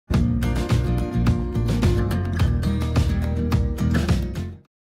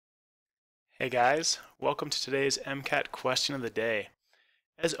Hey guys, welcome to today's MCAT question of the day.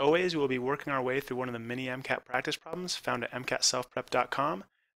 As always, we'll be working our way through one of the mini MCAT practice problems found at MCATselfprep.com,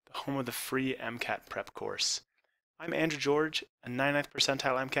 the home of the free MCAT prep course. I'm Andrew George, a 99th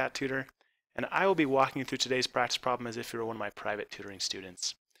percentile MCAT tutor, and I will be walking you through today's practice problem as if you were one of my private tutoring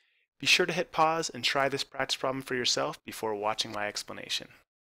students. Be sure to hit pause and try this practice problem for yourself before watching my explanation.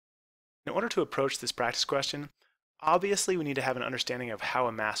 In order to approach this practice question, obviously we need to have an understanding of how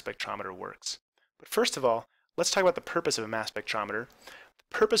a mass spectrometer works. But first of all, let's talk about the purpose of a mass spectrometer.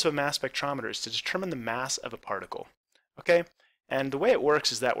 The purpose of a mass spectrometer is to determine the mass of a particle. Okay? And the way it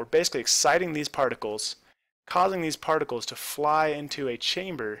works is that we're basically exciting these particles, causing these particles to fly into a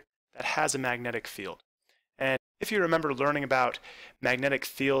chamber that has a magnetic field. And if you remember learning about magnetic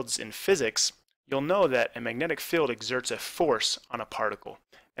fields in physics, you'll know that a magnetic field exerts a force on a particle.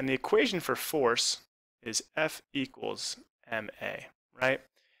 And the equation for force is F equals ma, right?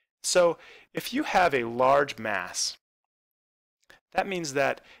 So if you have a large mass, that means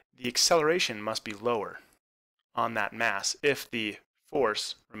that the acceleration must be lower on that mass if the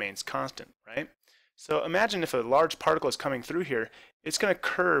force remains constant, right? So imagine if a large particle is coming through here, it's going to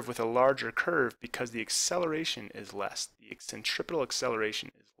curve with a larger curve because the acceleration is less. The centripetal acceleration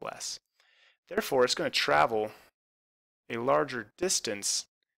is less. Therefore, it's going to travel a larger distance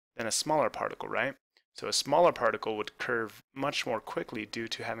than a smaller particle, right? So a smaller particle would curve much more quickly due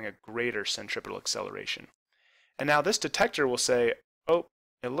to having a greater centripetal acceleration. And now this detector will say, oh,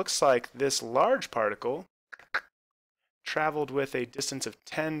 it looks like this large particle traveled with a distance of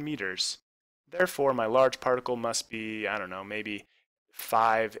 10 meters. Therefore, my large particle must be, I don't know, maybe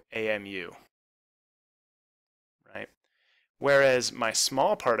 5 AMU, right? Whereas my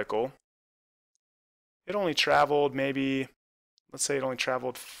small particle, it only traveled maybe, let's say it only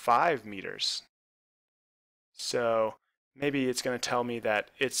traveled 5 meters. So maybe it's going to tell me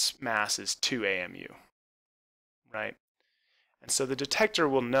that its mass is 2 AMU, right? And so the detector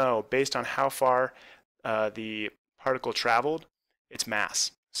will know, based on how far the particle traveled, its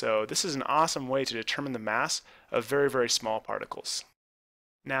mass. So this is an awesome way to determine the mass of very, very small particles.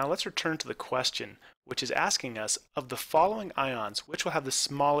 Now let's return to the question, which is asking us, of the following ions, which will have the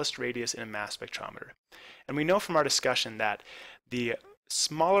smallest radius in a mass spectrometer? And we know from our discussion that the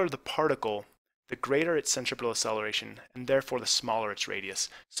smaller the particle, the greater its centripetal acceleration, and therefore the smaller its radius.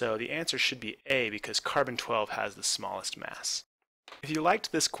 So the answer should be A, because carbon-12 has the smallest mass. If you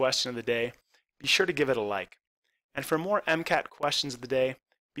liked this question of the day, be sure to give it a like. And for more MCAT questions of the day,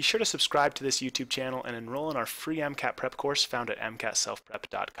 be sure to subscribe to this YouTube channel and enroll in our free MCAT prep course found at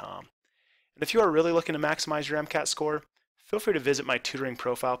MCATselfprep.com. And if you are really looking to maximize your MCAT score, feel free to visit my tutoring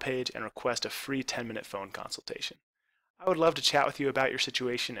profile page and request a free 10-minute phone consultation. I would love to chat with you about your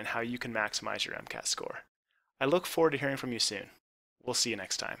situation and how you can maximize your MCAT score. I look forward to hearing from you soon. We'll see you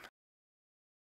next time.